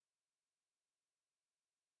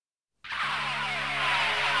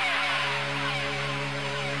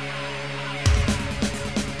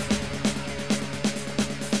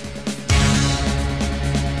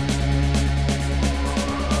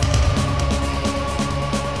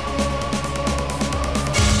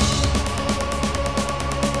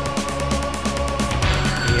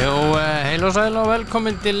og sæl og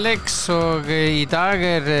velkomin til leiks og í dag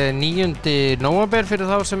 9. nóvember fyrir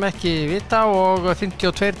þá sem ekki vita og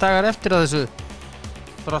 52 dagar eftir að þessu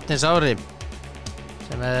drottins ári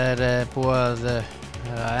sem búið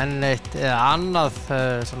enn eitt eða annað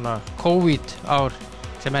svona COVID ár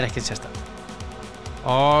sem ekki sérstakt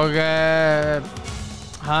og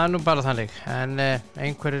það nú bara þannig en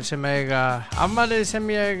einhverjir sem eiga afmælið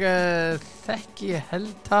sem ég þekki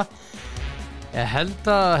Ég held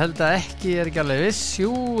að ekki ekki alveg viss. Jú,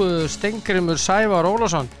 Steingrímur Sævar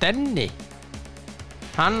Ólafsson, Denni.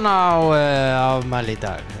 Hann á afmæli í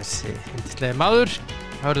dag. Þessi yndislegi maður.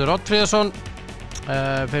 Hörður Oddfríðarsson,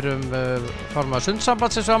 fyrrum formaður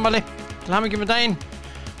Sundsambandsins afmæli. Til hamingju með daginn.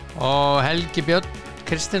 Og Helgi Björn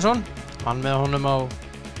Kristinsson, mann með honum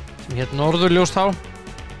sem hét Norðurljós þá.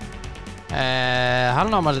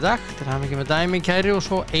 Hann á afmæli í dag. Til hamingju með daginn minn kæri og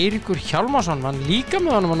svo Eiríkur Hjálmarsson, mann líka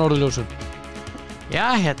með honum á Norðurljósum.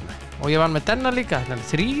 Já, hérna. Og ég vann með Denna líka. Þetta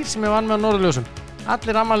 3 sem ég vann með á Norðurljósum.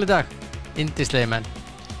 Allir afmæli í dag. Yndislegi menn.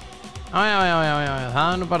 Já.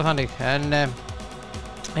 Það nú bara þannig. En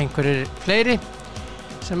einhverjir fleiri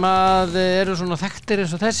sem að eru svona þekktir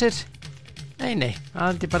eins og þessir. Nei. Það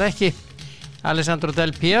held ég bara ekki. Alessandro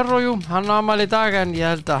Del Piero, jú. Hann á afmæli í dag en ég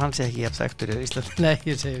held að hann sé ekki jafn þekktur í Íslandi. Nei,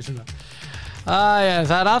 ég segi svona.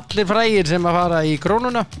 Það allir frægir sem að fara í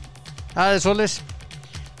krónuna. Það svoleiðis.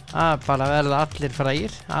 Bara verða allir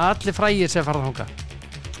frægir sem fara þangað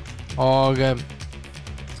og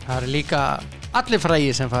það líka allir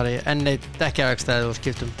frægir sem fara í enn eitt dekkjavegstæði og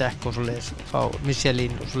skiptum dekk og svoleiðis og fá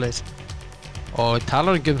Michelin og svoleiðis og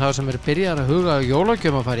talar ekki þá sem byrjar að huga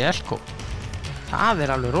jólagjöfum að fara í Elko það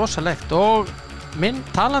alveg rosalegt og minn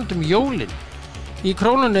talandi jólin í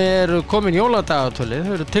krónunni komin jóladagatölu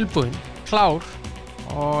þau eru tilbúin, klár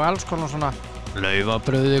og alls konar svona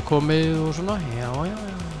laufabrauði komið og svona já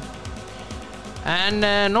En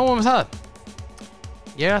nóg það.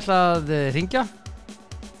 Ég ætla að hringja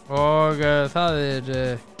og það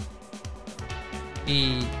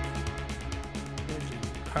í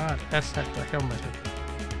hvar þetta hjá mér?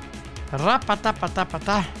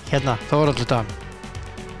 Rabadabadabada. Hérna, Þórhallur Dan.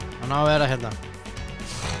 Hann á að vera hérna.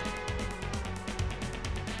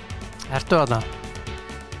 Ertu þarna?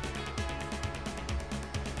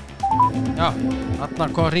 Já, þarna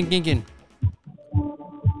kom hringingin.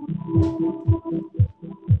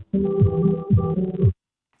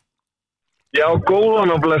 Já,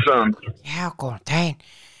 góðan og blessaðan. Já, góðan daginn.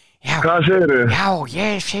 Já. Hvað segirðu? Já,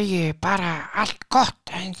 ég segi bara allt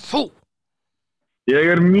gott en þú.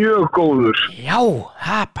 Ég mjög góður. Já,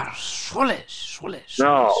 það bara svoleiðis.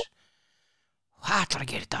 Já. Hvað ætlar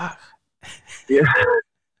að gera í dag?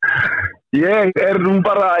 Ég nú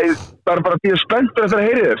bara því spenntur eftir að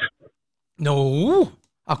heyri þér. Nú,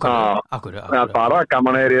 akkur. Já, bara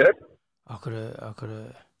gaman að heyri þér.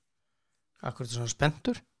 Akkur svona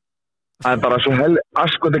spenntur? Það bara svo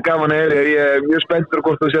askoti gaman að heyri þér. Ég mjög spenntur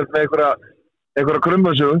hvort þú sért með einhverja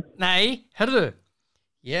krummasögu. Nei, herðu.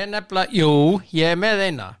 Ég með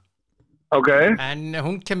eina. Ok. En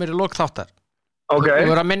hún kemur í lok þáttar. Ok. Þú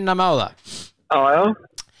verður að minna mig á það. Já.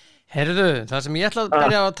 Herðu, það sem ég ætla að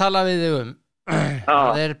byrja að tala við þig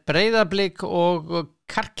það Breiðablik og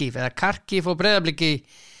Kharkiv, eða Kharkiv og Breiðablik í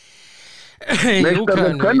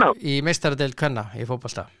Úkraínu í meistaradeild kvenna í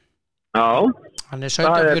fótbolta. Já. Hann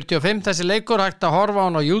 17:45 þessi leikur hægt að horfa á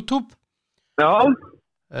hann á YouTube. Já.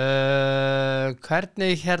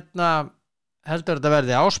 Hvernig heldur þetta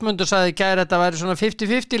verði? Ásmundur sagði í gær þetta væri svona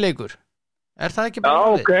 50-50 leikur. Það ekki bara? Já,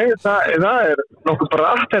 ok. Það nokkuð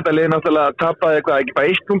bratt þetta lið náttúrulega tapaði ekki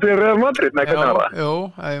bara 1 fyrir Real Madrid, nei hvernig var það? Jú,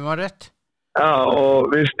 ef ég maður rétt. Já,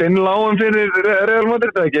 og við stinnláum fyrir Real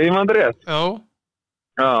Madrid ekki, ég maður rétt. Jú.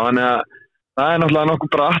 Já, þannig að það náttúrulega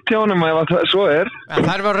nokkuð bratt hjá honum ef svo En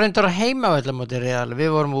þær var reyndar að heimavelli á móti Real. Við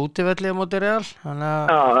vorum útivelli á móti Real.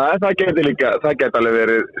 Já, það geti alveg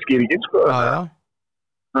verið skýringin, sko. Já.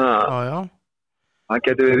 Það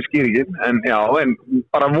geti verið skýringin, en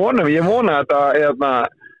bara ég vona að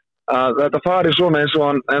þetta fari svona eins og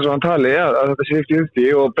hann tali, að þetta sé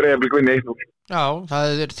 50 og Breiðablik vinni 1-0. Já, það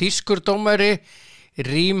þýskur dómari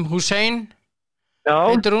Rím Hussein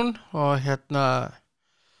heitir hún og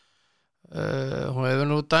hún hefur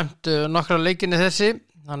nú dæmt nokkra leikinni þessi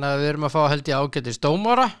þannig að við erum að fá held ég ágætis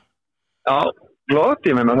dómara. Já, flott,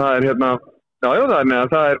 ég meina það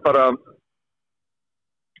það bara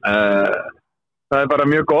það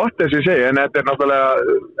bara mjög gott þess að ég segi en þetta náttúrulega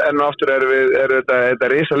enn og aftur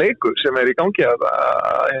þetta risa leikur sem í gangi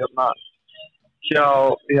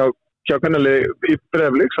hjá kvennalið í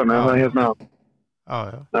Breiðablik þannig að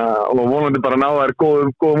og vonandi bara ná þær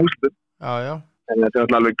góðum úrslitum. Já. En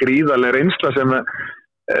þetta alveg gríðarleg reynsla sem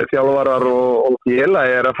þjálfarar og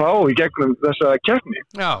félagi að fá í gegnum þessa keppni.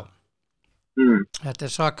 Já, þetta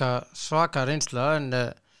svaka reynsla en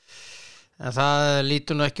það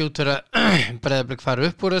lítur nú ekki út fyrir að Breiðablik fara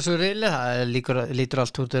upp úr þessu riðli, það lítur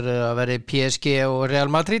allt út fyrir að vera PSG og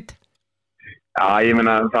Real Madrid. Já, ég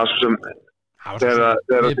meina það sem þegar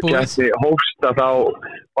þetta keppni hófst að þá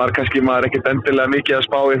var kannski maður ekkert endilega mikið að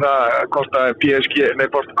spá í það hvort að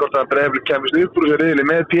Breiðablik kemist upp úr þessu riðli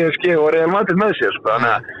með PSG og Real Madrid með sér, sko.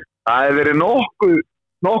 Þannig að það hefur verið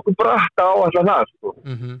nokkuð bratt á alltaf það, sko.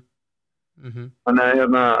 Þannig að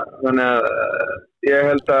ég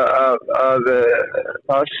held að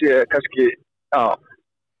það sé kannski, já,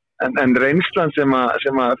 en reynslan sem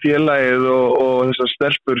að félagið og þessar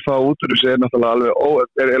stelpur fá út úr þessu náttúrulega alveg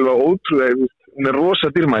ótrúlega, hún rosa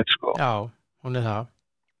dýrmætt, sko. Já, hún það.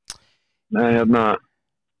 Nei, þannig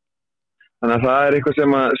að það eitthvað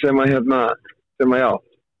sem að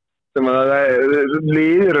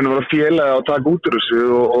líður en að vera félagið að taka út úr þessu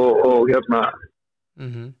og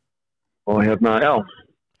já,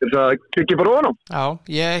 til það kikki bara ofan á.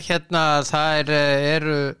 Já, það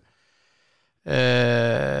eru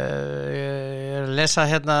ég lesa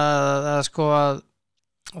að sko að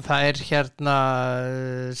það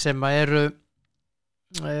sem eru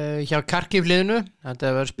hjá Kharkiv liðinu, þetta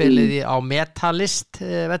var spilið á Metalist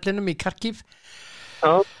vellinum í Kharkiv,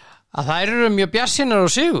 að það eru mjög bjartsýnar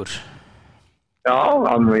og sigur. Já,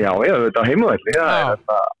 þetta heimavelli, það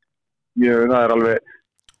er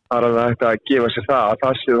alveg hægt að gefa sér það að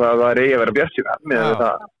það eigi að vera bjartsýnar með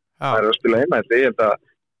það er að spila heimavelli. Ég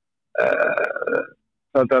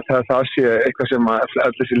held að það sé eitthvað sem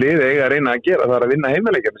allir þessi liði eiga að reyna að gera, það er að vinna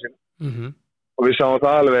heimaleikina sína. Og við sáum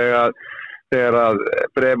það alveg að þegar að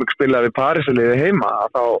Breiðablik spilaði við Parísarliði heima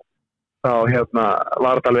þá var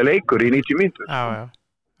þetta alveg leikur í 90 mínútur. Já.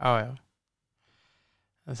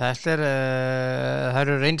 Þetta það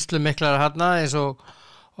eru reynslu miklar þarna eins og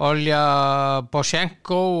Olja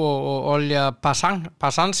Boshenko og Olja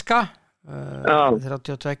Pasanska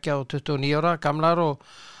 32 og 29 ára gamlar og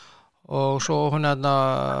svo hún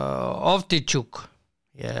Ovdichuk.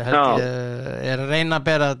 Ég held ég að reyna að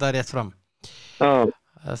bera þetta rétt fram.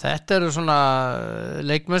 Þetta eru svona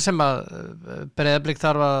leikmenn sem að Breiðablik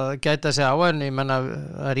þarf að gæta sig á, en ég menna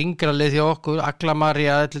það er yngra lið hjá okkur, Agla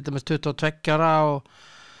María til dæmis 22 ára og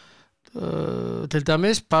til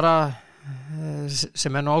dæmis bara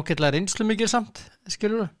sem nú ágætlega reynslu mikið samt,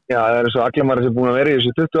 skilur þú? Já, það er svo Agla María sem búin að vera í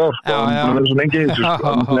þessu 20 ár, sko, búin að vera svo lengi í þessu, það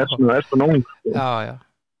er svo nóg. Já.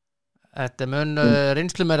 Þetta mun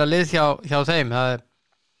reynslu meira lið hjá þeim, það er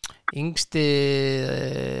yngstu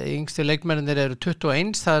leikmennir eru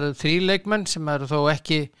 21, það eru 3 leikmenn sem eru þó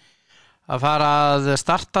ekki að fara að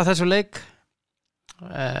starta þessu leik,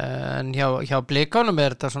 en hjá Blikunum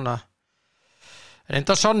er þetta svona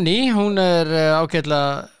reynda Sonny, hún er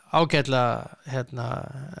ágætlega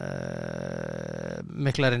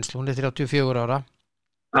mikla reynslu, hún er 34 ára.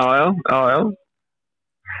 Já,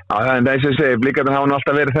 en það er sem ég segi, Blikarnir hafa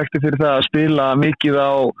alltaf verið þekktir fyrir það að spila mikið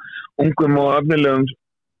á ungum og öfnilegum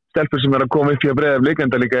stelpur sem að koma upp hjá Breiðablik,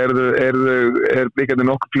 en það líka er Blikarnir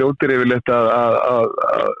nokkuð fljótir yfirleitt að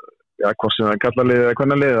hvað sem það kallar lið eða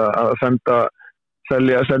hvernig lið að senda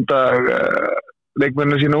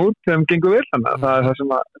leikmennina sína út þegar þeim gengur vel, þannig að það er það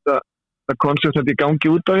sem að það koncept þetta í gangi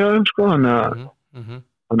út á hjá þeim, sko, þannig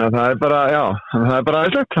að það er bara, það er bara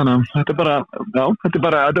aðeinslegt, þannig að þetta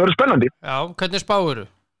verður spennandi. Já, hvernig spáirðu?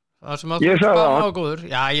 Það sem að þú spáir á góður.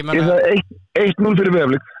 Já, ég sagði 1-0 fyrir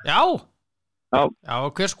Breiðablik. Já,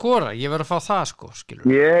 hver skora? Ég verður að fá það, sko, skilur.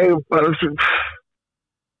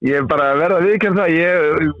 Ég bara verða að viðurkenna það. Ég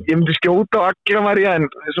myndi skjóta á Agla María, en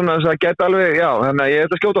svona þess að geta alveg, þannig að ég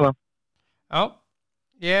ætla að skjóta það. Já,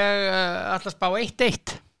 ég ætla að spá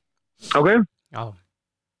 1-1. Ok. Já.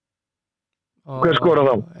 Hver skora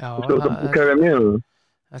þá?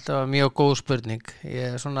 Þetta var mjög góð spurning.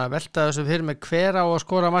 Ég svona velta þessu fyrir mig, hver á að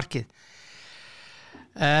skora markið.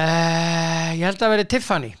 Ég held að veri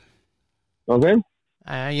Tiffany. Ok.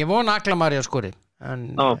 Ég vona Agla María skori,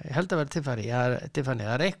 en ég held að veri Tiffany.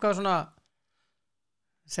 Það er eitthvað svona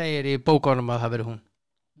segir í bókunum að það veri hún.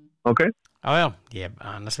 Ok. Já,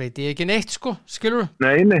 annars veit ég ekki neitt, sko, skilur þú?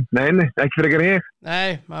 Nei, ekki fyrir ekki ég. Nei,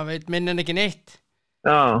 maður veit minn en ekki neitt.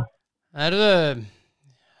 Já.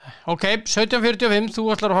 Ok, 17:45, þú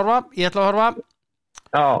ætlar að horfa, ég ætla að horfa.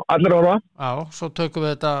 Já, allir að horfa. Já, svo tökum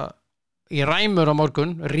við þetta í ræmur á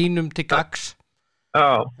morgun, rínum til gags.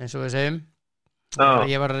 Já. Eins og við segjum. Já.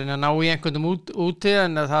 Ég var að reyna að ná í einhvern úti,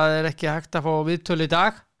 en það er ekki hægt að fá viðtöl í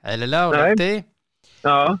dag, eðlilega og rætti.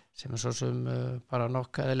 Já. Sem er svo sem bara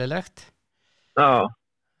nokk eðlilegt. Já.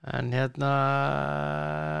 En já,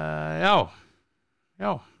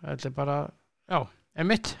 þetta er bara,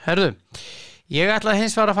 einmitt, herðu ég ætla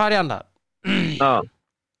hins vegar að fara í annað Já.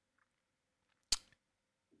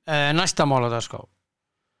 Næsta mál á það sko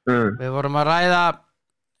Mm. við vorum að ræða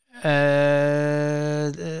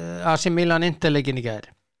AC Milan Interleikin í gær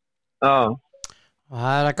Já. og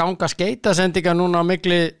það að ganga skeitasendinga núna á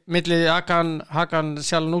milli Hakan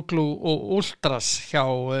Çalhanoğlu og Ultras hjá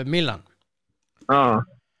Milan Já.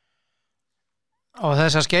 og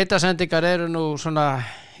þessar skeitasendingar eru nú svona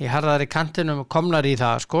í harðari kantinum komnar í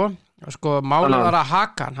það sko málið var að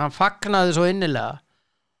Hakan hann fagnaði svo innilega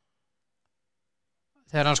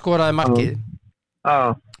þegar hann skoraði markið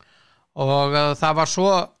Já. og það var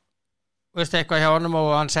svo veist eitthvað hjá honum og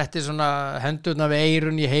hann setti svona hendurna við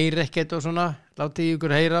eyrun ég heyri ekkert og svona látið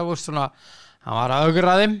ykkur heyra veist, svona, hann var að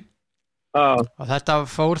ögra þeim Já. og þetta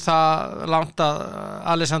fór það langt að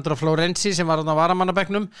Alessandro Florenzi sem var á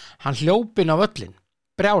varamannabekknum hann hljópin á völlin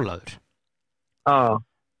brjálaður Já.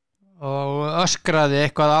 og öskraði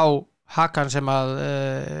eitthvað á Hakan sem að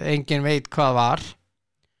enginn veit hvað var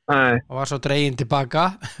Nei. og var svo dreginn tilbaka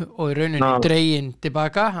og í rauninni dreginn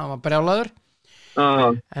tilbaka hann var brjálaður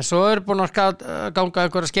Já. en svo er búin að ganga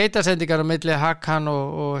einhverja skeitasendingar á milli Hakan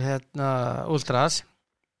og Ultras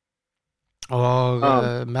og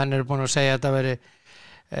menn eru búin að segja að þetta veri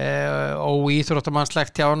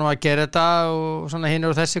óíþróttamannslegt hjá hann að gera þetta og svona hinn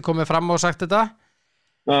og þessi komið fram og sagt þetta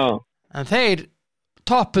Já. en þeir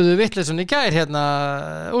toppuðu vitleysun í gær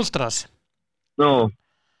Ultras Já.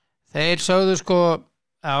 þeir sögðu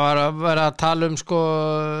það var að vera að tala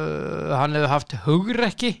hann hefur haft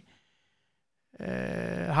hugrekki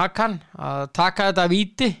Hakan að taka þetta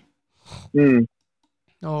víti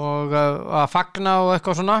og að fagna og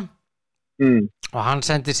eitthvað svona og hann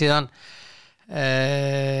sendi síðan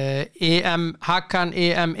Hakan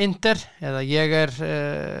EM Inter eða ég er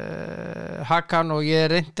Hakan og ég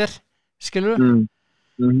er Inter skilur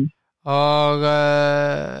og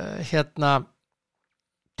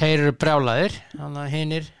þeir eru brjálaðir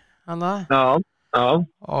hinnir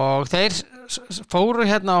og þeir fóru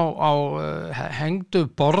á hengdu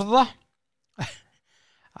borða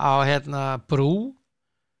á brú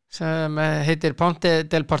sem heitir Ponte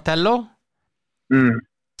del Portello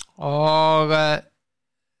og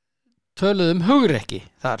töluðum hugrekki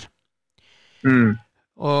þar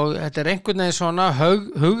og þetta er einhvern veginn svona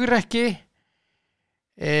hugrekki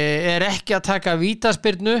er ekki að taka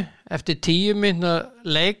vítaspyrnu eftir 10 mínútna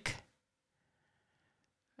leik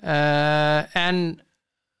en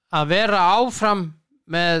að vera áfram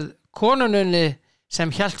með konunni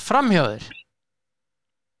sem hélt framhjá þér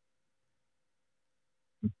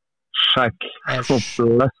Sæll og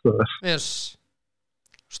blessaður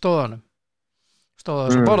stóð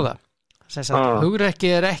sem borða hugrekki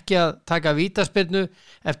er ekki að taka vítaspyrnu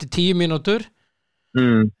eftir 10 mínútur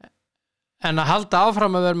en að halda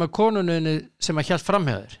áfram að vera með konunni sem að hélt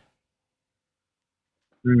framhjá þér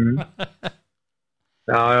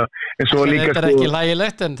Já, en svo líka þetta er ekki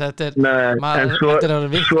hlægilegt en þetta er en svo er það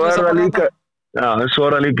líka svo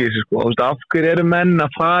er það líka í þessu af hverju eru menn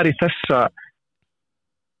að fara í þessa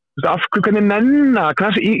af hverju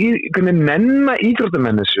hvernig nenna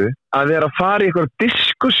íþróttamenn þessu að vera að fara í eitthvað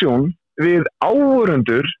diskussjón við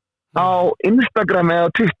áhorfendur á Instagram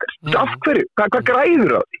eða Twitter af hverju, hvað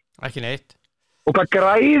græður á því? Ekki neitt og hvað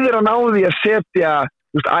græður hann á því að setja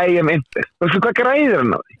I am Inter, hvað græður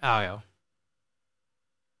hann á því? Já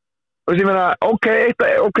og ég meina, ok,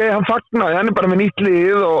 hann fagnaði, hann er bara með nýtt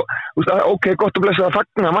lið og ok, gott að blessa að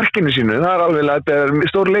fagna markinu sínu, það er alveg að þetta er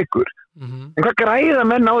stór leikur en hvað græða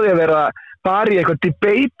menn á því að vera bara í eitthvað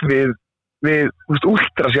debate við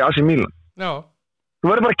Ultras í AC Milan þú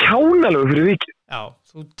verður bara kjánalegu fyrir vikið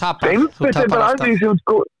þú tapar einbett er bara aðeins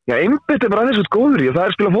út góður í og það er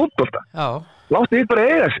að spila fótbolta láttu þið bara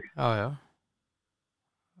eiga sig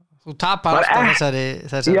þú tapar alltaf þessari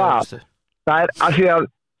það er af því að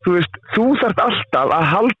þú þarft alltaf að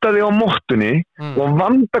halda þig á mottunni og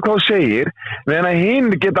vanda hvað þú segir meðan að hinn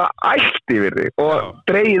geta ætt yfir þig og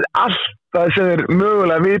dreigð allt það sem þeir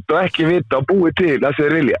mögulega vita og ekki vita og búið til það sem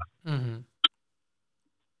þeir vilja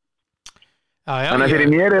þannig að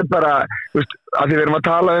fyrir mér er bara að því við erum að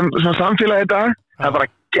tala svona samfélagi þetta það er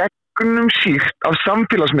bara gegnum síkt af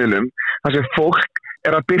samfélagsmiðlum þar sem fólk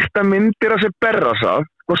er að birta myndir af sér berrasað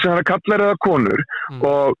hvort sem það er kallar eða konur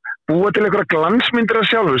og búa til einhverja glansmyndir af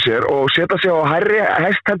sjálfu sér og setja sig á hærri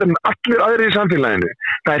hæst en allir aðrir í samfélaginu.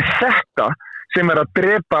 Það er þetta sem er að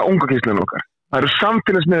drepa unga kynslunum okkar. Það eru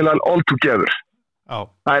samfélagsmiðlar all together.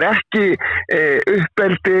 Það er ekki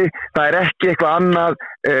uppeldi, það er ekki eitthvað annað,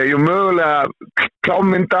 mögulega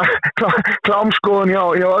klámskoðun hjá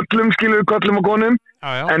öllum skilur köllum og konum,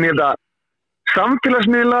 en ég held að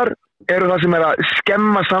samfélagsmiðlar eru það sem er að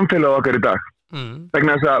skemma samfélagið okkar í dag.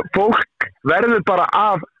 vegna þess að fólk verður bara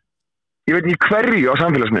af, ég veit ekki hverju á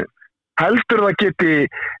samfélagsmiðlum, heldur það geti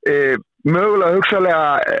mögulega hugsalega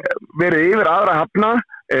verið yfir aðra hafna,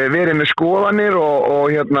 verið með skoðanir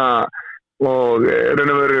og raun og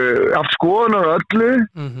veru haft skoðanar á öllu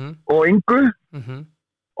og engu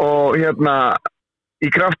og í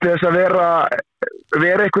krafti þess að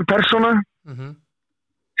vera einhver persóna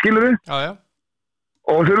skilur við? Já.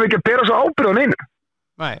 Og þurfum ekki að bera svo ábyrgð á neinu.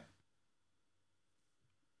 Nei.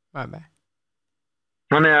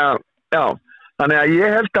 Þannig að ég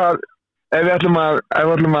held að ef við ætlum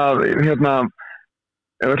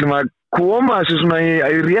að koma þessu svona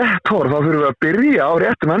í rétt horf, þá þurfum við að byrja á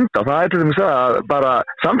réttum enda. Það til dæmis að bara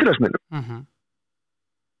samfélagsmiðlum.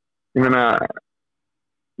 Ég meina,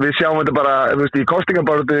 við sjáum þetta bara, þú veist, í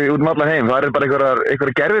kostingabaráttu út allan heim, það bara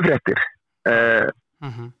einhverjar gervifréttir.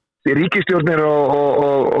 Í ríkisstjórnir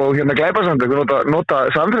og glæpasamtök nota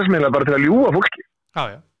samfélagsmiðla bara til að ljúga fólki.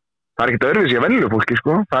 Já. Það ekkert öðruvísi að venjulegu fólki,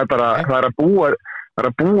 sko. Það er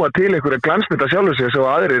að búa til einhverja glansmynda sjálfur sig svo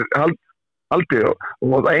aðrir haldið og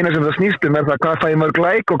eina sem það snýst það hvað fæ ég mörg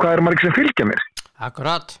like og hvað margir sem fylgja mér.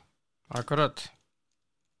 Akkurat.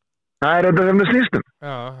 Það þetta sem það snýst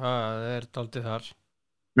Já, það dálítið þar.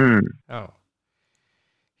 Já.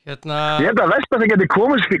 Ég held að versta sem geti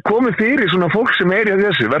komið fyrir svona fólk sem í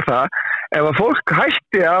þessu verð það, ef að fólk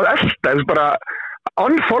hætti að elta, þess bara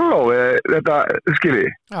unfollow þetta skilji.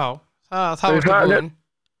 Já, það vartu búinn.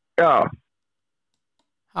 Já.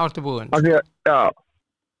 Það vartu búinn. Af því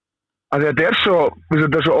að þetta er svo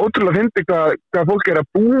ótrúlega fyndið hvað fólk að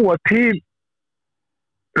búa til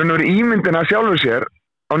ímyndina sjálfur sér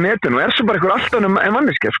á netinu og svo bara einhver allt annað en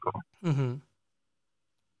manneskja, sko.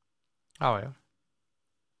 Já.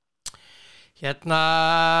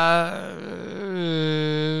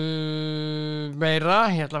 Meira,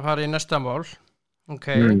 ég ætla að fara í næsta mál. Ok.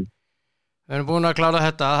 Við erum búin að klára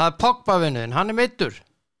þetta. Það er Pogba-vinnuðinn, hann meiddur.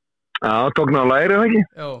 Já, tók ná læri, það ekki?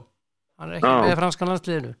 Jó, hann ekki með franska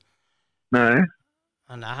landsliðinu. Nei.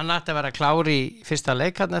 Þannig að hann ætti að vera klár í fyrsta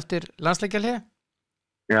leik hann eftir landsleikjahlé.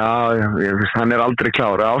 Já, hann aldrei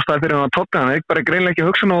klár. Ástæði fyrir hann að tóka hann, bara greinlega ekki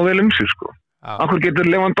hugsa nógu vel sig, sko. Akkur getur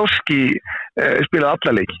Lewandowski spilað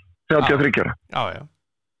alla leiki. 33 ára. Já.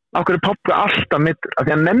 Akkur Pogba alltaf middur, af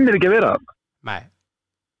því hann nennir ekki að vera það.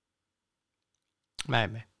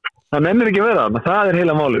 Nei. Það nennir ekki að vera það, það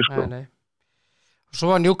heila málið, sko. Nei. Svo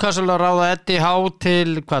var Newcastle að ráða Eddie Howe til,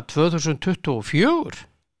 2024?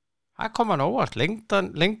 Það kom hann óvart,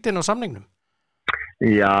 lengdin á samningnum.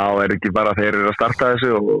 Já, ekki bara þeir eru að starta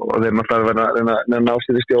þessu og þeir náttúrulega vera að ná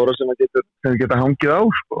sér í stjóra sem geta hangið á,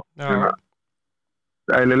 sko. Já.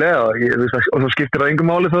 Ælilega, og þá skiptir það engum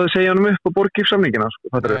máli þá þau segja hann upp og borgir samningina, sko.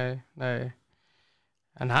 Nei.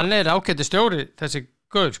 En hann ágæti stjóri, þessi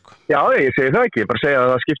guð, sko. Já, ég segi það ekki, ég bara segja að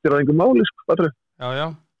það skiptir það engum máli, sko. Já,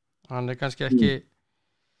 hann kannski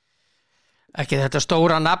ekki þetta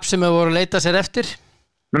stóra nafn sem hefur voru að leita sér eftir.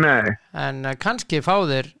 Nei. En kannski fá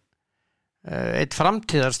þeir eitt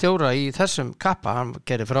framtíðar stjóra í þessum kappa. Hann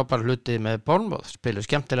gerir frábæra hluti með Bournemouth, spilur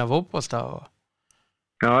skemmtilega fótbolta og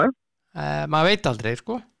maður veit aldrei,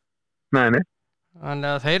 sko. Nei. Þannig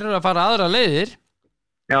að þeir eru að fara aðra leiðir.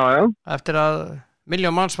 Já. Eftir að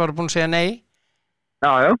 1.000.000 manns var búin að segja nei.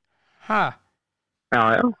 Já. Já.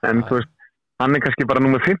 En þú veist, hann kannski bara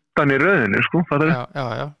númer 15 í röðinu, sko.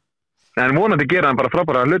 Já. En vonandi gera hann bara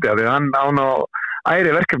frábæra hluti af því að hann án á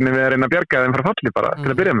æri verkefni við að reyna að bjarga þeim frá falli bara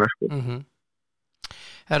til að byrja með, sko.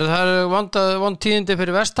 Það eru vond tíðindi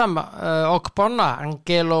fyrir West Ham.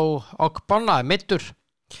 Angelo Ogbonna meiddur.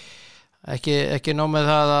 Ekki nóg með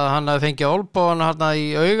það að hann hafi fengið olbóðan hann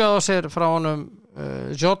í augað á sér frá honum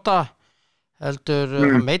Jota, heldur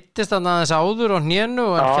hann meiddist hann aðeins áður og hnénu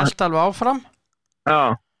og hann hélt alveg áfram. Já.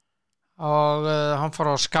 Og hann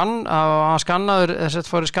fór hann skannaður,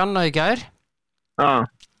 fór í skannað í gær. Já.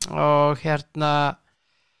 Og þeir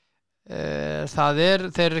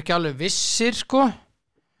eru ekki alveg vissir, sko.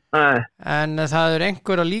 Nei. En það eru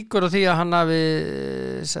einhverja líkur á því að hann hafi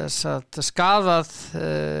skadað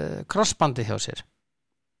krossbandi hjá sér.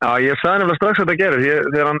 Já, ég sagði nefnilega strax að þetta gerir.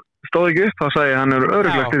 Þegar hann stóð ekki upp, þá sagði hann er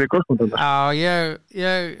örugglega til í krossbandið. Já,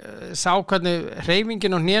 ég sá hvernig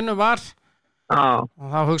hreyfingin og hnénu var. Já. Og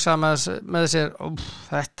þá hugsaði með sér,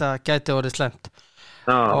 þetta gæti orðið slæmt.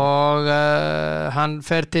 Já. Og hann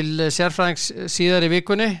fer til sérfræðings síðar í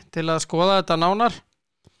vikunni til að skoða þetta nánar.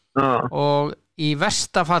 Já. Og í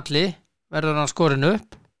versta falli verður hann skorinn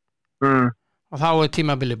upp og þá er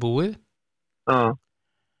tímabili búið.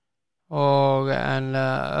 En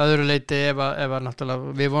öðru leiti ef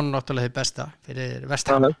náttúrulega, við vonum náttúrulega þið besta fyrir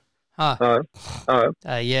Vestham.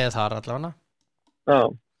 Ég er þar allavega.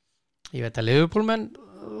 Ég veit að Liverpoolmenn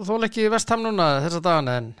þól ekki Vestham núna þessa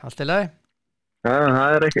dagana en allt í lagi. Já,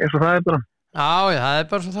 það er ekki eins og það er bara. Já, það er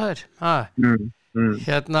bara svo það er.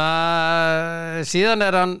 Hérna, síðan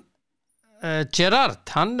er hann Gerrard,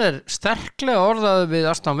 hann er sterklega orðaður við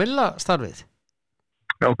Aston Villa starfið.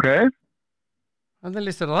 Ok. Hvernig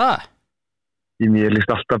líst þér á það? Ég líst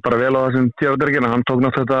alltaf bara vel á þessum Gerrard-dergina. Hann tók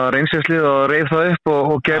náttúrulega þetta Rangers-lið og reif það upp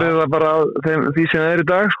og gerði það bara því sem það er í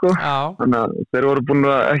dag, sko. Já. Þannig að þeir voru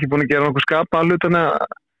ekki búin að gera nokkuð skapa hlutana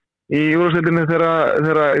í Úrvalsdeildinni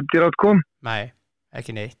þegar Gerrard kom. Nei,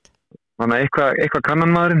 ekki neitt. Þannig að eitthvað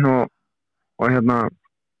kannan maðurinn og hérna,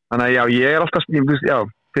 þannig að já, ég er alltaf, já,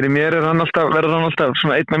 fyrir mér verður hann alltaf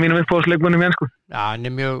svona einn af mínum uppáhaldsleikmönnum í ensku. Já, hann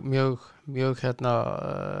er mjög hérna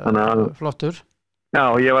flottur. Já,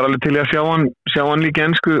 ég var alveg til í að sjá hann líka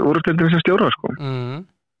ensku úrvalsdeildinni sem stjóra, sko.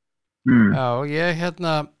 Já, ég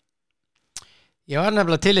var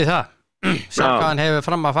nefnilega til í það. Sjá hvað hann hefur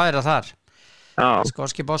fram að færa þar. Já.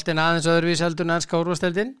 Skoski boltinn aðeins öðruvís heldur en enska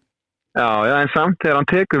úrvalsdeildin. Já, en samt þegar hann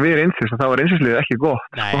tekur við Rangers þá var Rangers-liðið ekki gott.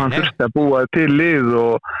 Og hann þurfti að búa til lið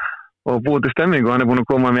og búa til stemming og hann er búin að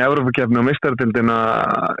koma með Evrópukeppni og meistaradeildina,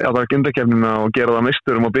 já það var gindakeppnina og gera það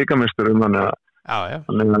meisturum og byggameisturum þannig að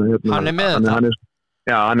hann er með þetta.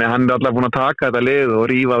 Já, hann er alltaf búin að taka þetta lið og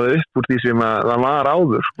rífa það upp úr því sem það var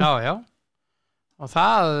áður. Sko. Já. Og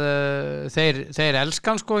það, þeir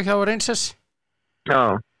elskan sko hjá Rangers. Já.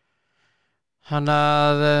 Þannig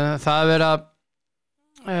að það vera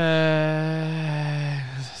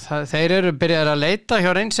þeir eru byrjaðir að leita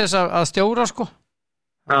hjá Rangers að stjóra sko.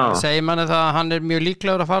 Segir manni það að hann er mjög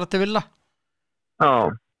líklegur að fara til Villa. Já.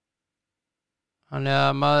 Þannig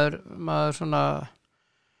að maður svona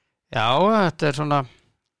já, þetta er svona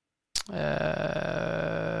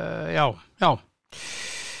já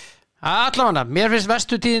allavega, mér finnst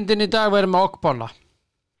verstu tíðindin í dag verið með Ogbonna.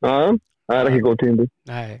 Já, það er ekki góð tíðindi.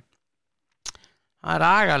 Nei, það er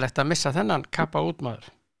agalegt að missa þennan kappa út maður.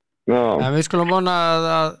 Já. En við skulum vona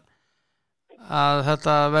að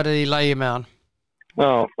þetta verði í lagi með hann.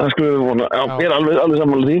 Já, það skulum við vona. Já, ég er alveg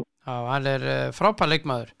sammála því. Já, hann er frábær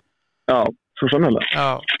leikmaður. Já, svo sannlega. Já,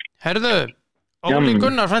 herðu Óli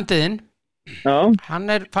Gunnar frændin, hann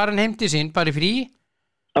er farin heim til sín bara í frí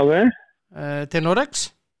til Norex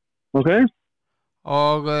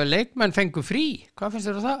og leikmenn fengu frí. Hvað finnst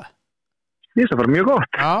þér um það? Ég finnst það bara mjög gott.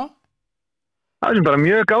 Já. Það er bara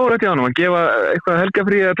mjög gáðrætt hjá hann að gefa eitthvað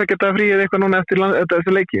helgafrí eða tekjardagafrí eða eitthvað núna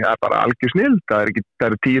eftir leiki. Það er bara algjör snill. Það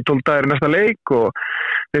eru 10-12 dagar í næsta leik og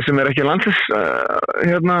þeir sem er ekki landsins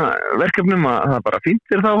verkefnum að það er bara fínt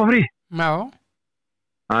fyrir það að fá frí. Já.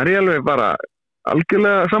 Það er alveg bara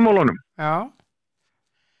algjörlega sammálunum. Já.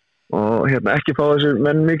 Og ekki fá þessu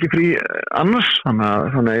menn mikið frí annars.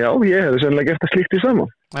 Þannig að já, ég hefði sennilega gert það slíkt í saman.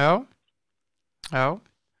 Já.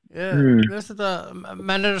 Ég veist þetta,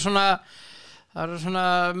 menn eru svona, það eru svona,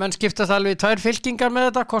 menn skiptast alveg í 2 fylkingar með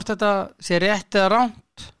þetta, hvort þetta sé rétt eða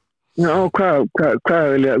rangt. Já, hvað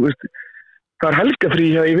vil ég, veist, það er helgafrí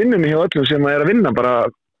í vinnunni hjá öllum sem er að vinna bara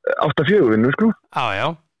 8-4 vinnu, sko. Já.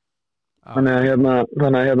 Þannig að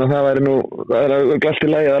það væri nú, það er allt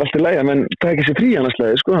í lagi, menn það ekki sér frí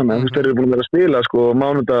annarslega, sko, þannig að þeir eru búin að vera að spila, sko,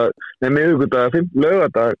 mánudag, miðvikudag,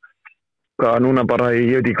 laugardag, hvað núna bara,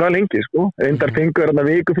 ég veit ekki hvað lengi, sko, reyndar fengur þarna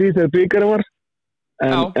viku frí þegar bikarum var,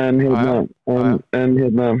 en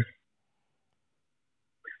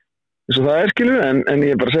svo það er skilu, en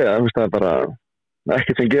ég er bara að segja, það er bara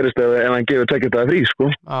ekkert sem gerist ef hann gefur 2 daga frí, sko.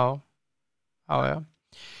 Já.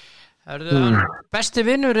 Besti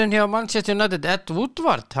vinnurinn hjá Manchester United, Ed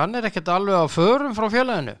Woodward, hann er ekkert alveg á förum frá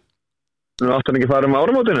félaginu. Nú átti hann ekki fara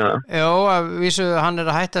áramótinu, eða? Jó, að vísu hann er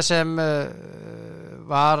að hætta sem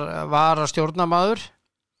var að stjórnamaður.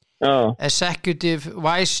 Já. Executive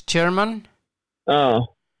Vice Chairman. Já.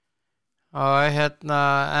 Og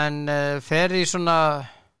en fer í svona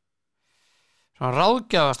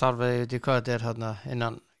ráðgjafastarfið, ég veit ekki hvað þetta er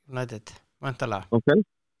innan United, væntanlega. Ok,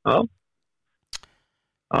 já.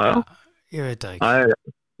 Já. Ég veit það ekki.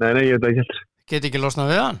 Nei, ég veit það ekki heldur. Get ekki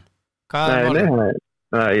losnað við hann?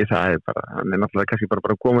 Nei, það er bara, hann er náttúrulega kannski bara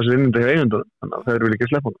að koma sér inn undir eigendum, þannig að það vil ekki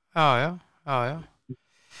sleppa hann. Já.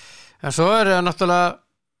 En svo er náttúrulega,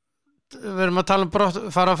 við erum að tala um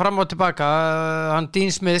fara fram og tilbaka, hann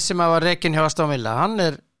Dean Smith sem var rekinn hjá Aston Villa, hann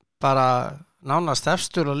er bara nánast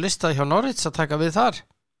efstur og listað hjá Norwich að taka við þar.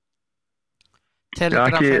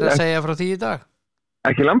 Telegraf er að segja frá því í dag.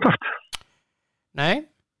 Ekki Lampard? Nei.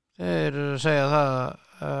 Þeir segja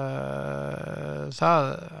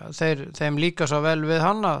þeim líka svo vel við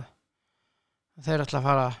hann að þeir ætla að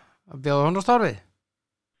fara að bjóða hann á starfið.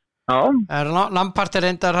 Já. Lampard er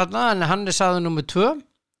reyndar en hann er sagður númer 2.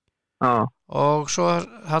 Já. Og svo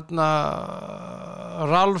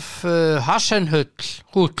Ralf Hasenhull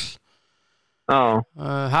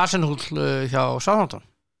Hasenhull hjá Southampton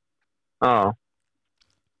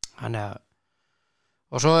þannig að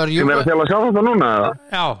og svo er sem að þjálfa Southampton núna eða?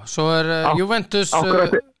 Já, svo er Juventus Akkur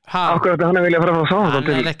eftir hann vilja fara frá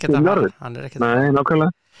Southampton hann er ekkert Nei,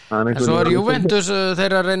 nákvæmlega en svo er Juventus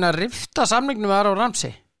þeir að reyna að rifta samningnum með Aron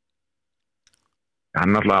Ramsey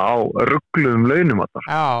hann er alltaf á ruggluðum launum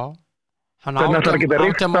Já, hann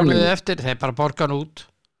átján mánuði eftir þeir bara borga hann út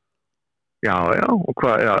Já, og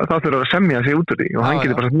hvað, þá þurfa að semja sig út úr því og hann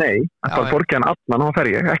getur bara sagt nei, það borga hann allan og þá fer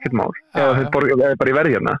ég, ekkert mál eða þeir borga bara í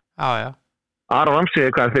verðjarna Já Aron Ramsey,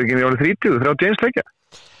 hvað, þeir ekki með 30, 31 leikja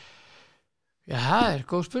Já, það er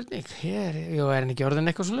góð spurning Jú, er hann ekki orðin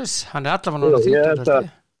eitthvað svoleiðis hann er allavega núna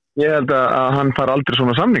 30 Ég held að hann far aldrei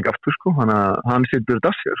svona samning aftur, sko hann situr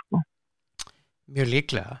dassjör, sko Mjög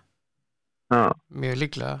líklega Mjög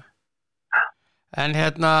líklega En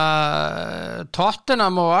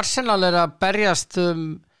Tottenham og Arsenal er að berjast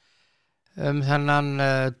þennan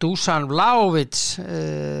Dusan Vlahovic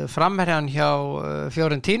framherjan hjá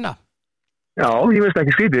Fiorentina Já, ég veist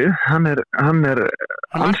ekki skrítið hann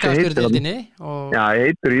markaðist fyrir deildinni Já,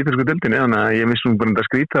 heitur í ítalsku deildinni þannig að ég misst bara að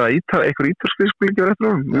skrýta að eitthvað ítalsku skuli ekki vera eftir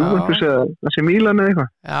honum Juventus eða þessi Milan eða eitthvað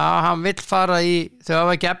Já, hann vill fara í þau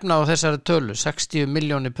hafa ekki efna á þessari tölu 60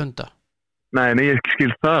 milljónir punda Nei, ég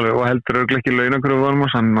skil það og heldur örugglega ekki launakröfu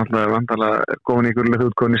var hann alltaf vantarlega komin í ykkur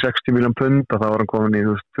leið komin í 60 miljón punda þá var hann komin í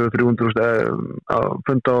 200-300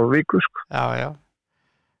 punda á viku sko.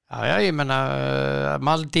 Já, ég menna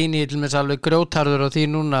Maldini til mér alveg grjótarður á því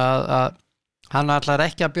núna að hann ætlar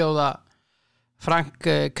ekki að bjóða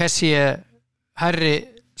Frank Kessie hærri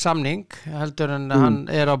samning heldur en hann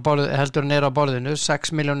er á borðinu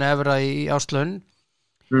 6 milljónir evra í áslaun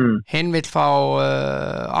hinn vill fá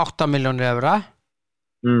 8 milljónir evra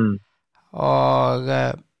og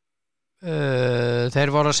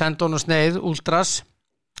þeir voru að senda honum sneið últras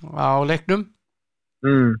á leiknum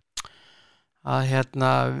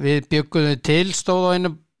að við bjöggum til stóð á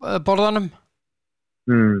einu borðanum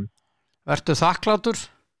vertu þakklátur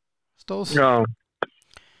stóð Já.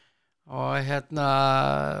 og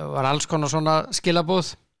var alls konar svona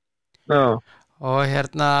skilabúð og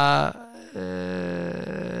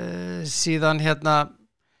síðan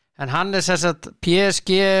en hann er sérstætt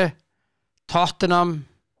PSG Tottenham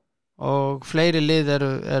og fleiri lið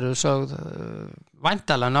eru sögð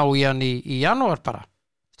væntanlega ná í hann í janúar bara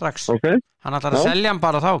strax hann ætlar að selja hann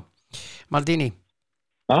bara þá Maldini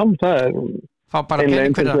það er fá bara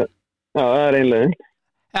pening fyrir það það er einlegin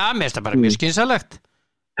mér finnst það bara mjög skynsalegt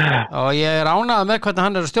og ég er ánægður með hvernig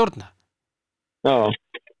hann er að stjórna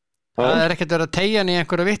það er ekkert verið að teygja hann í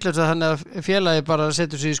einhverja vitleysu þannig að félagi bara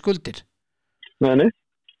setur sig í skuldir Nei,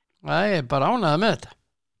 ég er bara ánægður með þetta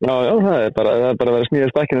það er bara að vera smíða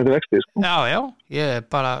stakkin eftir vexti sko. Ég er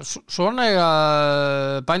bara svona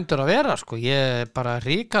bændur að vera sko. Ég er bara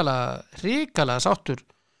ríkala sáttur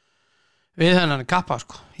við þennan kappa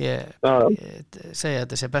sko. Ég segi að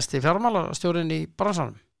þetta sé besti fjármálastjórinn í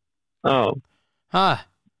bransanum hann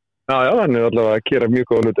er allavega að gera mjög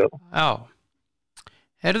góða hluti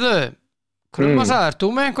Heyrðu, Krumasa, ert þú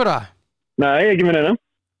með einhverja? Nei, ég er ekki með neina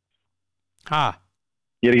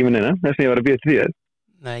Ég er ekki með neina, þess að ég var að býja til því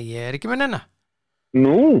Nei, ég er ekki með neina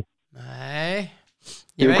Nú? Nei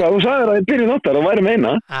Hvað þú sagðir að ég byrja þáttar og væri með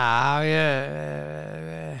eina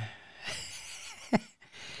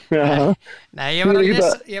Nei,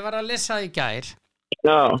 ég var að lesa í gær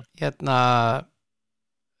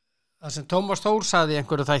það sem Tómas Þór sagði í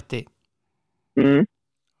einhverju þætti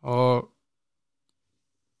og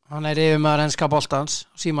hann er yfirmaður enska boltans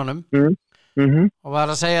símanum og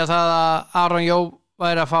var að segja það að Aron Jó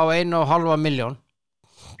væri að fá 1,5 milljón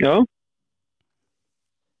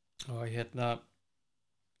og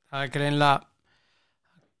það er greinlega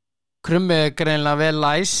Krummi er greinlega vel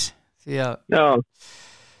læs því að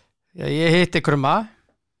ég hitti Krumma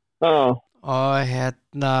og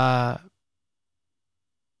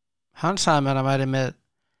hann sagði mér að væri með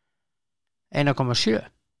 1,7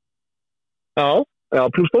 Já,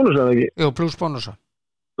 pluss bónus eða ekki? Jú, pluss bónusa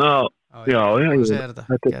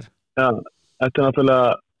Þetta er náttúrulega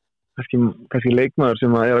kannski leikmaður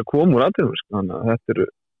sem er að koma úr aðeins þannig að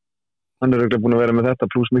hann er búin að vera með þetta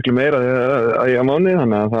pluss miklu meira í mánuði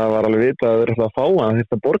þannig að það var alveg vita að það er alltaf að fá að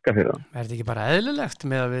þetta borga fyrir það Er þetta ekki bara eðlilegt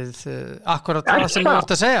með að við akkurat það sem þú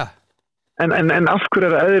ert að segja? En af hverju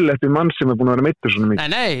er það eðlilegt við mann sem er búin að vera meiddur svona mikið?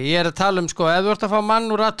 Nei, ég er að tala ef þú ert að fá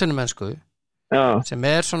mann úr atvinnumennsku sem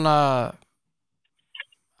er svona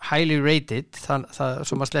highly rated það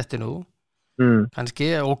sem að sletti nú kannski,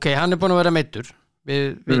 hann er búin að vera meiddur við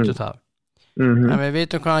vitum það en við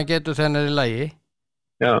vitum hvað hann getur þegar hann er í lagi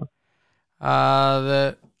að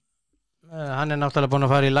hann náttúrulega búinn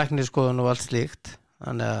að fara í læknisskoðun og allt slíkt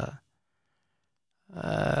þannig að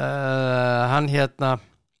hann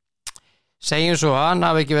segjum svo að hann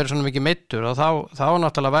hafi ekki verið svona mikið meiddur og þá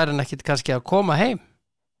náttúrulega væri hann ekkit kannski að koma heim.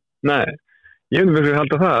 Nei, ég myndi fyrir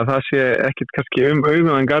halda það að það sé ekkit kannski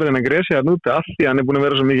auðvitað Gardner Gresi að núti allt því hann búinn að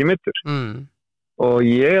vera svo mikið meiddur. Og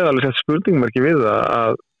ég hef alveg sett spurningmarki við það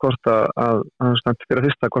að hvort að hann standi fyrir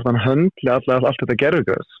fyrsta hvort hann höndli allt þetta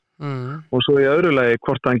gervigræs og svo í öðru lagi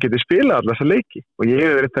hvort hann geti spila alla þessa leiki og ég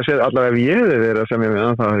hef reynt að setja allavega ef ég hef verið að semja með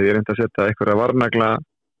hann þá hef ég reynt að setja einhverja varnagla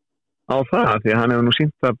á það því að hann hefur nú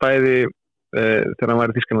sýnt það bæði þegar hann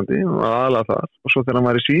var í Þýskalandi og aðalega það og svo þegar hann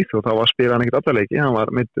var í Svíþjóð þá var að spila hann ekkert alla leiki, hann var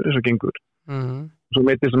meiddur eins og gengur og svo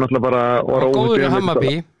meiddist hann náttúrulega bara og góður í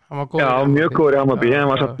Hammarby mjög góður í Hammarby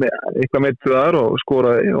hann var satt með eitthvað meiddur þar og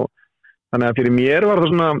skoraði og þannig að fyrir mér var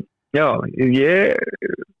það svona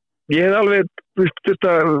ég hef alveg þurft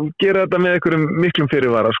að gera þetta með einhverjum miklum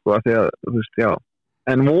fyrirvara sko því að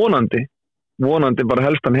en vonandi bara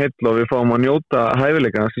helst hann heill og við fáum að njóta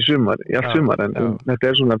hæfileikans í allt sumar en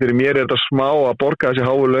þetta svona fyrir mér þetta smá að borga þessi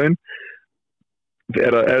háu laun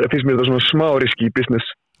finnst mér þetta svona smá riski business.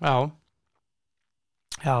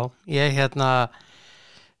 Ég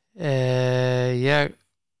ég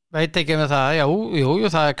veit ekki með það, jú,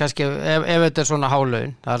 það er kannski ef þetta er svona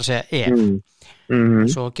hálaun, það er að segja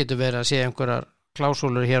svo getur verið að sé einhverjar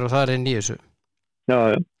klásúlur hér og þar inn í þessu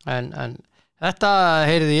en þetta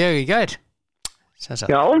heyrði ég í gær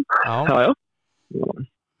Já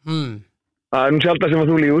það er sjálf það sem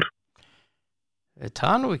að þú lígur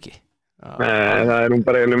það nú ekki það er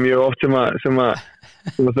bara mjög oft sem að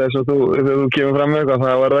þegar þú kemur fram með eitthvað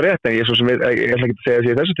það var það rétt en ég ætla ekki að segja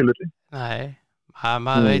þessi í þessu tilfelli Nei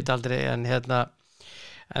maður veit aldrei en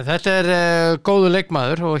þetta er góður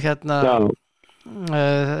leikmaður og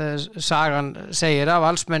sagan segir að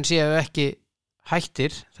Valsmenn séu ekki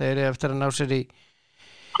hættir þeir eru eftir að ná sér í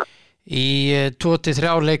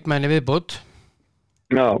 2-3 leikmenni viðbútt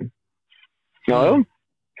Já,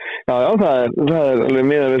 það er alveg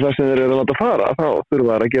miðað við það sem þeir eru að láta fara þá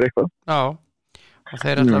þurfa að gera eitthvað og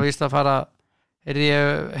þeir ætla að víst að fara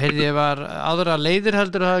heyrði ég var aðra leiðir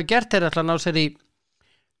heldur að hafa gert þeir ætla að ná sér í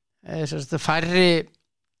færri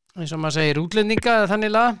eins og maður segir útlendinga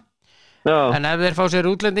þannig en ef þeir fá sér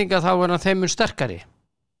útlendinga þá er hann þeim mun sterkari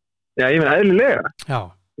Já, ég meina eðlilega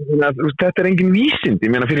þetta er engin vísindi,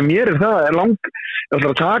 ég meina fyrir mér er það ég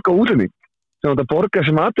ætla að taka útlending sem þetta borga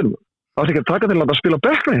sem aðeins þá ætla ekki að taka til að spila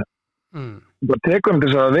bekkna hér bara tekur hann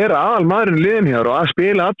til að vera aðal maðurinn liðin hér og að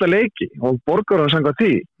spila alla leiki og borgar hann samkvæmt því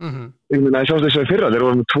ég meina, ég sjást þess að fyrra þeir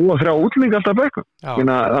voru með 2-3 útlendinga alltaf bekkna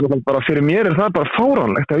þannig að bara fyrir mér er það bara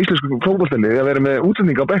fáránlegt af íslensku fótboltaliði að vera með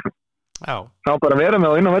útlendinga á bekkna þá bara vera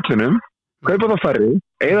með á inn á vellinum kaupa það færri,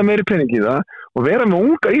 eyða meiri pening í það og vera með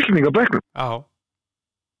unga íslendinga á bekkna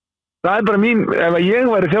það er bara mín ef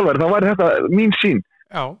ég væri þjálfari þá væri þetta mín sín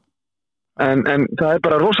en það er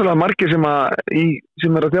bara rosalega margir sem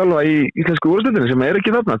er að þjálfa í íslensku úrstættinu sem er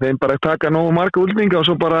ekki þarna þeim bara taka nógu marga útlendinga og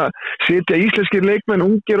svo bara setja íslenskir leikmenn,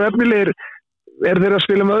 ungir og efnilegir er þeir að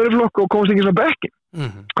spila með öðru flokk og komast ekki svona bekkin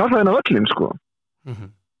hvað það er á öllin sko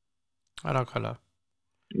það er ákvæmlega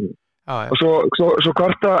og svo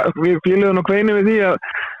kvarta við félögum og kveinu við því að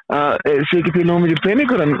sé ekki til nógu mikið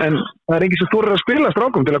peningur en það er ekki svo þorra að spila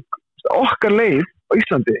strákum til að okkar leið á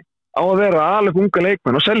Íslandi á að vera alveg unga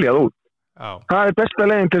leikmenn og selja það út það er besta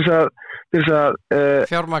leiðin til þess að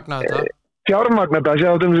fjármagna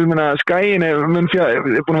þetta Skæin er búin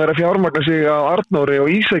að vera að fjármagna sig á Arnóri og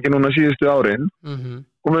Ísaki núna síðustu árin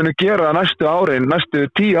og munu gera það næstu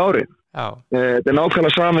 10 árin þetta er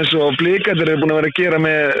nákvæmlega samins og Blikarnir er búin að vera að gera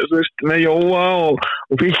með Jóa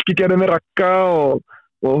og Fylki gerði með Ragga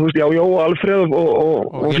og Jóa Alfreð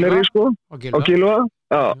og fleiri sko og Gylfa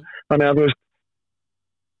þannig að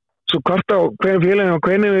svo kvarta á hverjum félagin og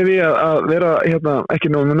hvernig við að vera ekki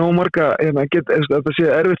nógu marga þetta sé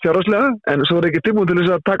erfitt fjárhagslega en svo er ekki tilbúin til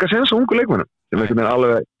þess að taka sens á ungu leikmennum sem ekki með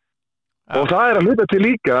alveg og það er að hluta til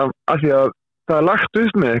líka af því að það er lagt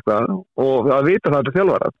upp með eitthvað og að vita það til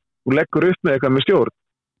þjálfara og leggur upp með eitthvað með stjórn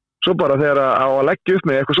svo bara þegar að leggja upp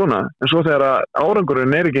með eitthvað svona en svo þegar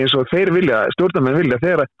árangurinn er ekki eins og þeir vilja, stjórnarmenn vilja þá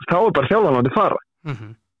er bara þjálfarandi fara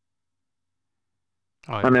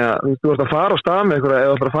þannig að þú ert að fara á stað með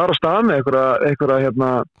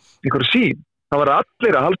einhverja sín þá verður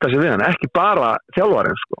allir að halda sig við hann ekki bara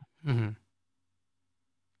þjálfarinn sko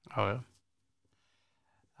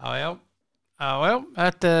Já,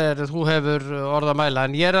 þetta er þú hefur orð að mæla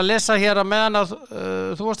en ég er að lesa hér að meðan að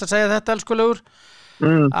þú varst að segja þetta elskulegur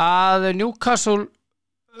að Newcastle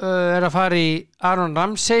er að fara í Aaron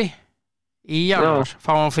Ramsey í janúar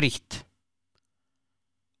fá hann frítt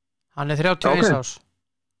Hann 31 árs.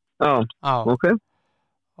 Já, ok.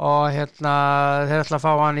 Og þeir ætla að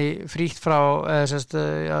fá hann í frítt frá,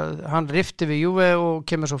 hann rifti við Juve og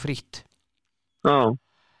kemur svo frítt. Já.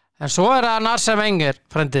 En svo það Arsene Wenger,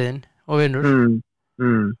 frændiðinn og vinnur,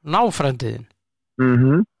 náfrændiðinn,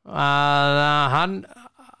 að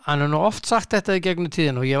hann nú oft sagt þetta í gegnum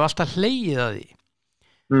tíðin og ég hef alltaf hlegið að því.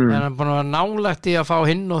 En hann búin að vera nálægt í að fá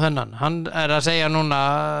hinn og þennan. Hann að segja núna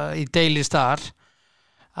í Daily Star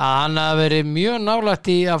að hann hafi verið mjög nálægt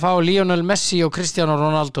í að fá Lionel Messi og Cristiano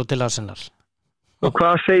Ronaldo til Arsenal. Og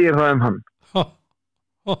hvað segir það um hann?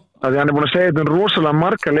 Því hann búin að segja þetta rosalega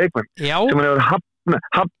marga leikmenn sem hann hefur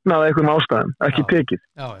hafnað einhverjum ástæðum, ekki tekið.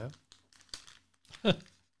 Já.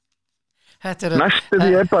 Næstu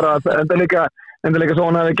því bara enda líka þó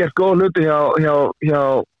hann hefði gert góð hluti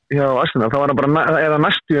hjá Arsenal, þá var hann bara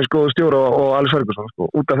næstu eins góð stjóri og Alex Ferguson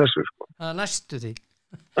út af þessu Það næstu því.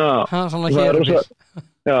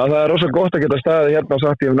 Það er rosa gott að geta staðið hérna og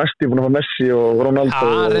sagt ég hef næstu búin að fá Messi og Ronaldo.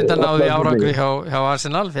 Reynda náði árangri hjá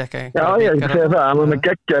Arsenal, fekk ég. Já, ég segja það, hann var með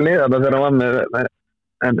geggja liða þegar hann var með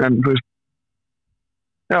en þú veist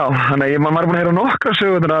já, þannig að maður er búin að heyra nokkra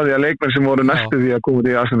sögur af því að leikmenn sem voru næstu því að koma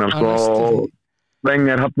til Arsenal og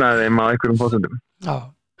Wenger hafnaði þeim á einhverjum fótundum.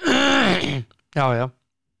 Já.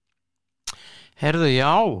 Herðu,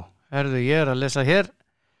 ég að lesa hér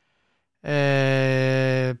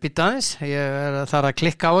býta aðeins, ég þarf að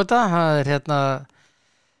klikka á þetta, það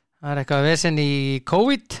er eitthvað vesen í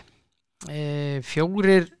COVID,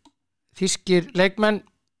 4 þýskir leikmenn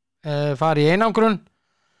fari í einangrun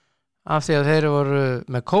af því að þeir voru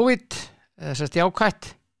með COVID, jákvætt.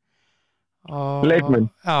 Leikmenn?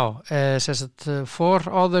 Já,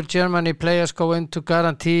 4 other Germany players go into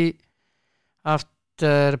guarantee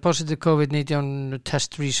after positive COVID-19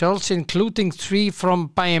 test results, including 3 from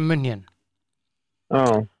Bayern München. Já.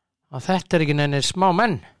 Og þetta ekki neinir smá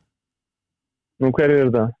menn. Nú, hver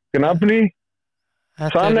þetta? Gnabry?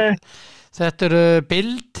 Sane? Þetta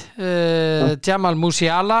Bild, Jamal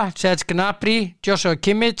Musiala, Serge Gnabry, Joshua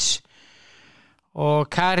Kimmich og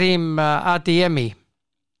Karim Adeyemi.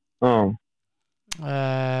 Já.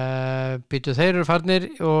 Býtu þeir farnir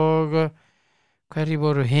og hverju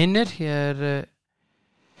voru hinnir?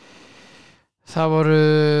 Það voru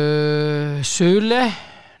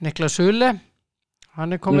Niklas Sule,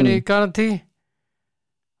 hann komin í garantí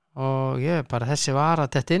og ég bara þessi var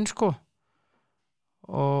að þetta inn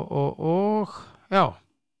og já,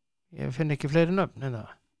 ég finn ekki fleiri nöfn en það.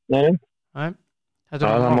 Nei. Þetta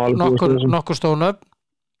nokkur stór nöfn.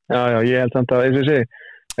 Já, ég held samt að eins og ég segi,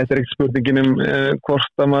 þetta ekki spurningin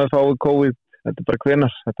hvort að maður fái COVID, þetta bara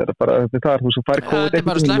hvenær, þetta bara þar, þú svo fær COVID. Þetta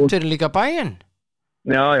bara slæmt fyrir líka bæinn.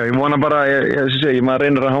 Já, ég vona bara, ég maður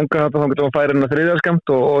reynir að hanga þetta, þá getur maður færi þriðjaskamt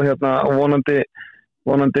og vonandi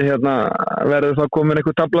verður það komin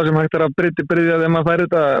einhver tabla sem hægt að bryðja þegar maður færi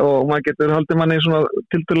þetta og maður getur haldið manni svona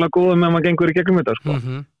tiltölulega góðum ef maður gengur í gegnum þetta,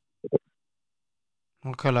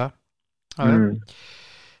 Nákvæmlega.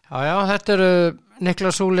 Já, þetta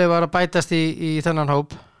Niklas Sule var að bætast í þennan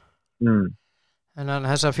hóp. En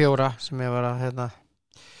þessa 4 sem ég var að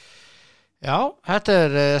Já, þetta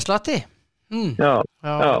slatti. Já.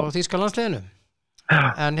 Og þýska landsliðinu.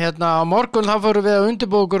 En á morgun þá fórum við að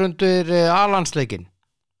undirbúa okkur undir A-landsleikin.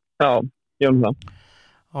 Já, ég það.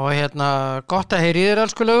 Og gott að heyri þér,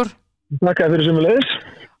 elskulegur. Takk fyrir sömuleiðis.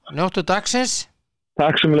 Njóttu dagsins.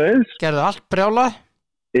 Takk sömuleiðis. Gerðu allt brjálað.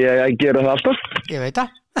 Ég gera það alltaf. Ég veit það.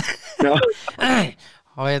 Já.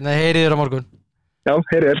 Og heyri þér á morgun. Já,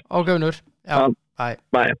 heyri þér. Og göfnur. Já,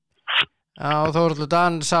 bye. Já, Þórhallur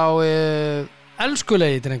Dan sá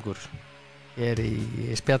elskulegi drengur. Ég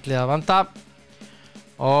í spjalli að vanda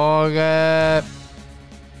og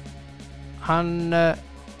hann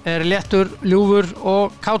léttur, ljúfur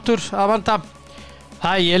og kátur að vanda.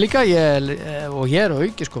 Það ég líka, og ég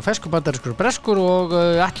auki feskubandariskur breskur og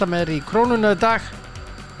ætla mér í krónuna í dag.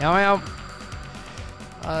 Já.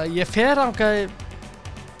 Ég fer ángað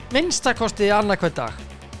minnstakosti annað hvern dag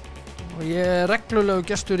og ég reglulegu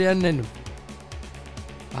gestur í enninu.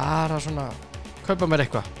 Bara svona, kaupa mér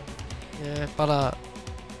eitthvað.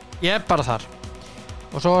 Ég er bara þar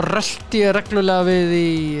og svo rölti ég reglulega við í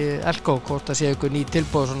Elko hvort að sé ykkur ný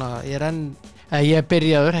tilbúð svona, ég er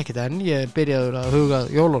byrjaður að huga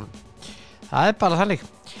jólunum. Það er bara þannig.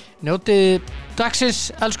 Njótið dagsins,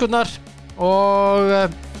 elskurnar, og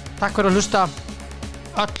takk fyrir að hlusta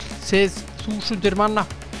öll þið 1000 manna.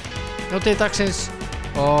 Njótið dagsins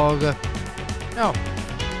og já,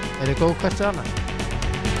 verið góð hvert við annað.